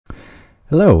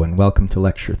Hello and welcome to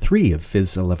Lecture 3 of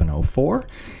PHYS 1104.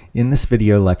 In this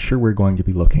video lecture we're going to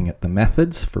be looking at the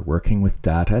methods for working with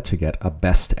data to get a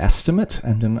best estimate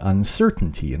and an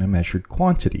uncertainty in a measured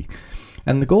quantity.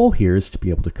 And the goal here is to be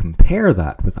able to compare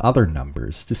that with other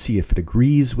numbers to see if it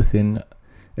agrees within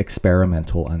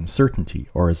experimental uncertainty,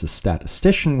 or as a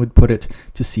statistician would put it,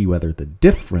 to see whether the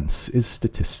difference is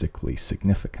statistically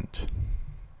significant.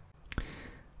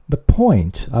 The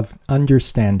point of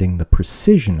understanding the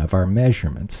precision of our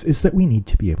measurements is that we need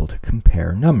to be able to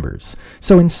compare numbers.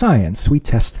 So in science, we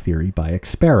test theory by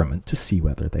experiment to see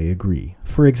whether they agree.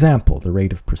 For example, the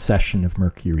rate of precession of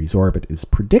Mercury's orbit is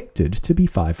predicted to be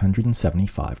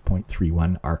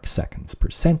 575.31 arcseconds per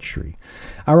century.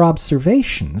 Our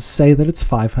observations say that it's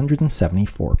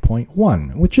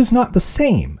 574.1, which is not the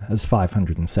same as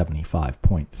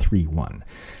 575.31.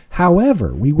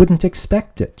 However, we wouldn't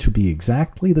expect it to be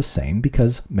exactly the same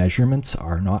because measurements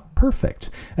are not perfect,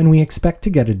 and we expect to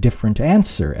get a different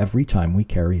answer every time we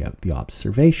carry out the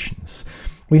observations.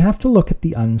 We have to look at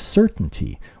the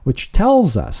uncertainty, which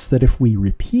tells us that if we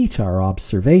repeat our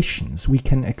observations, we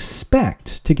can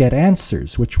expect to get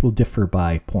answers which will differ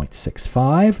by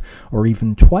 0.65 or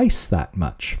even twice that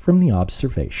much from the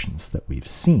observations that we've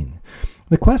seen.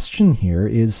 The question here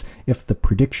is, if the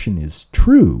prediction is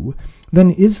true,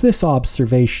 then is this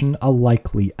observation a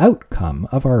likely outcome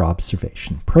of our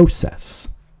observation process?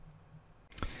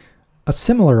 A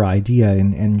similar idea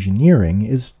in engineering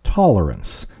is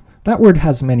tolerance. That word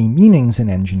has many meanings in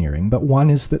engineering, but one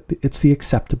is that it's the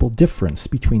acceptable difference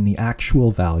between the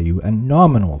actual value and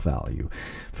nominal value.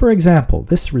 For example,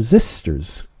 this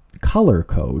resistor's color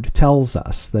code tells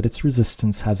us that its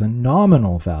resistance has a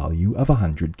nominal value of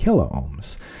 100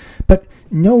 kiloohms. But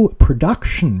no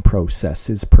production process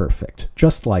is perfect,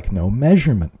 just like no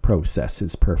measurement process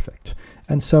is perfect.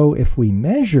 And so if we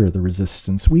measure the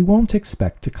resistance, we won't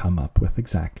expect to come up with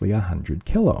exactly 100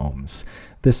 kiloohms.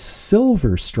 This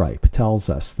silver stripe tells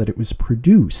us that it was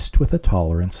produced with a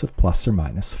tolerance of plus or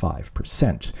minus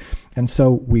 5%. And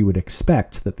so we would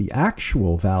expect that the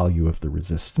actual value of the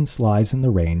resistance lies in the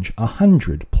range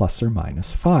 100 plus or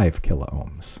minus 5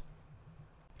 kiloohms.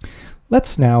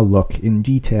 Let's now look in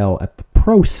detail at the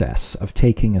process of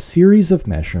taking a series of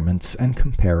measurements and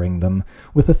comparing them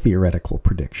with a theoretical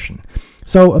prediction.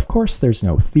 So, of course, there's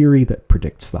no theory that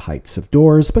predicts the heights of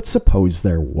doors, but suppose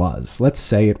there was. Let's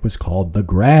say it was called the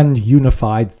Grand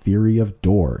Unified Theory of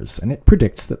Doors, and it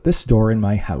predicts that this door in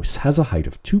my house has a height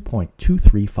of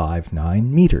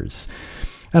 2.2359 meters.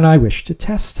 And I wish to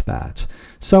test that.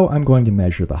 So I'm going to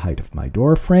measure the height of my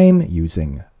door frame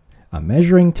using a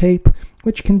measuring tape,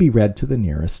 which can be read to the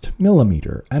nearest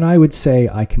millimeter. And I would say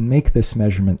I can make this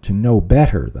measurement to no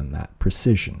better than that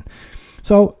precision.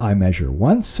 So I measure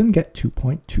once and get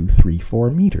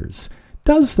 2.234 meters.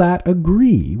 Does that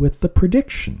agree with the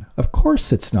prediction? Of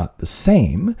course it's not the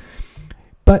same,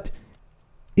 but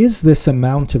is this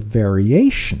amount of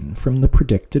variation from the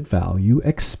predicted value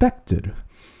expected?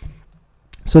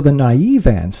 So the naive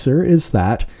answer is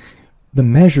that the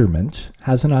measurement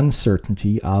has an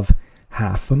uncertainty of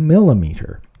 0.5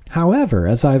 millimeter. However,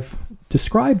 as I've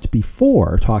described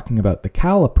before, talking about the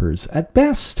calipers, at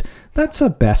best, that's a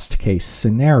best-case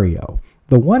scenario.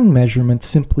 The one measurement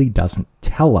simply doesn't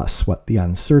tell us what the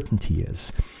uncertainty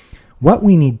is. What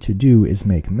we need to do is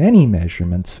make many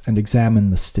measurements and examine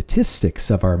the statistics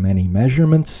of our many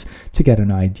measurements to get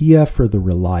an idea for the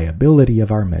reliability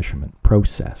of our measurement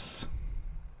process.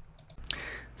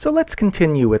 So let's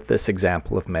continue with this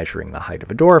example of measuring the height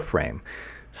of a door frame.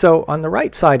 So on the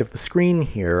right side of the screen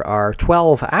here are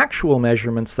 12 actual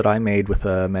measurements that I made with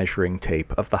a measuring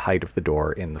tape of the height of the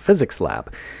door in the physics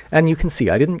lab. And you can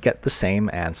see I didn't get the same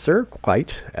answer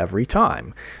quite every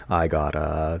time. I got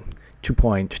a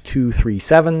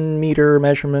 2.237 meter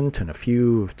measurement and a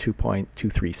few of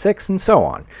 2.236 and so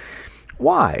on.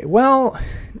 Why? Well,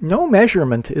 no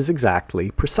measurement is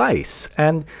exactly precise,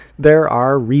 and there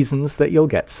are reasons that you'll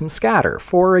get some scatter.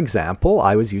 For example,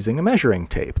 I was using a measuring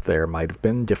tape. There might have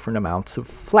been different amounts of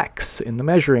flex in the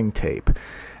measuring tape,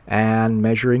 and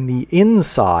measuring the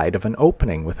inside of an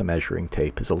opening with a measuring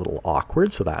tape is a little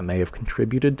awkward, so that may have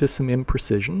contributed to some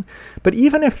imprecision. But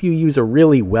even if you use a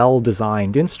really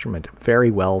well-designed instrument,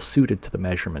 very well suited to the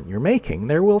measurement you're making,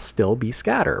 there will still be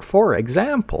scatter. For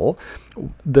example,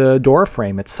 the door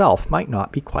frame itself might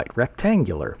not be quite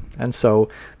rectangular, and so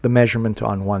the measurement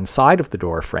on one side of the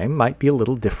door frame might be a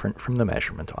little different from the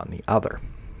measurement on the other.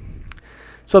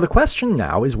 So the question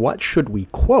now is, what should we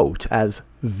quote as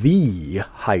the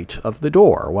height of the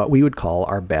door, what we would call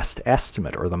our best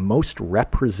estimate, or the most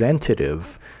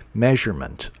representative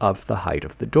measurement of the height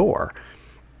of the door?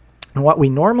 And what we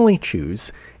normally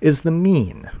choose is the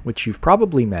mean, which you've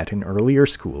probably met in earlier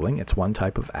schooling. It's one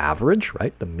type of average,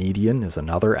 right? The median is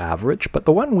another average, but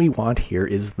the one we want here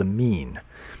is the mean.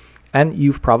 And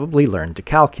you've probably learned to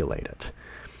calculate it.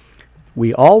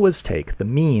 We always take the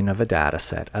mean of a data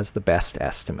set as the best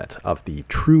estimate of the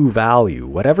true value,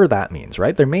 whatever that means,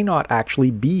 right? There may not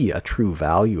actually be a true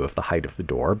value of the height of the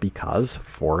door because,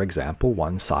 for example,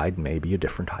 one side may be a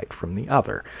different height from the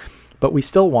other. But we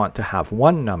still want to have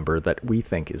one number that we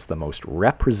think is the most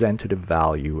representative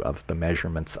value of the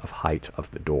measurements of height of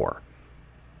the door.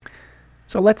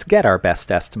 So let's get our best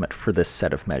estimate for this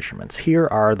set of measurements. Here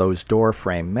are those door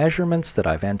frame measurements that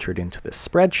I've entered into this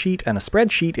spreadsheet, and a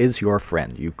spreadsheet is your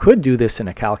friend. You could do this in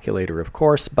a calculator, of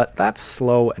course, but that's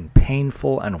slow and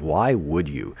painful, and why would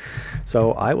you?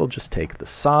 So I will just take the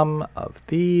sum of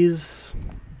these,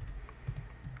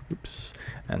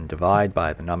 and divide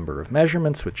by the number of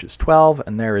measurements, which is 12,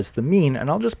 and there is the mean. And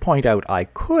I'll just point out I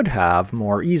could have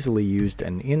more easily used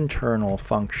an internal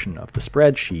function of the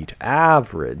spreadsheet,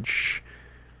 average,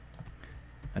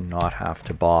 and not have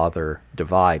to bother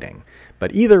dividing.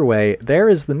 But either way, there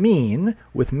is the mean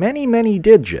with many, many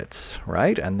digits,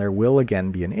 right? And there will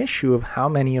again be an issue of how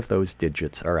many of those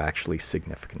digits are actually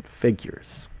significant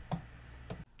figures.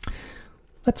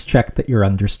 Let's check that you're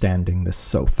understanding this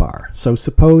so far. So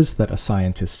suppose that a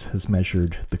scientist has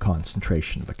measured the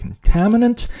concentration of a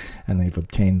contaminant, and they've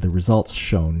obtained the results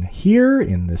shown here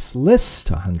in this list,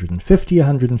 150,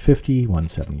 150,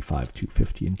 175,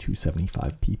 250, and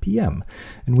 275 ppm.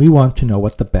 And we want to know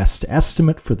what the best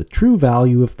estimate for the true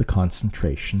value of the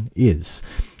concentration is.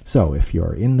 So if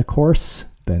you're in the course,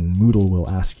 then Moodle will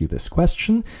ask you this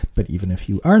question, but even if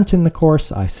you aren't in the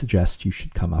course, I suggest you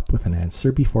should come up with an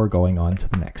answer before going on to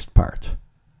the next part.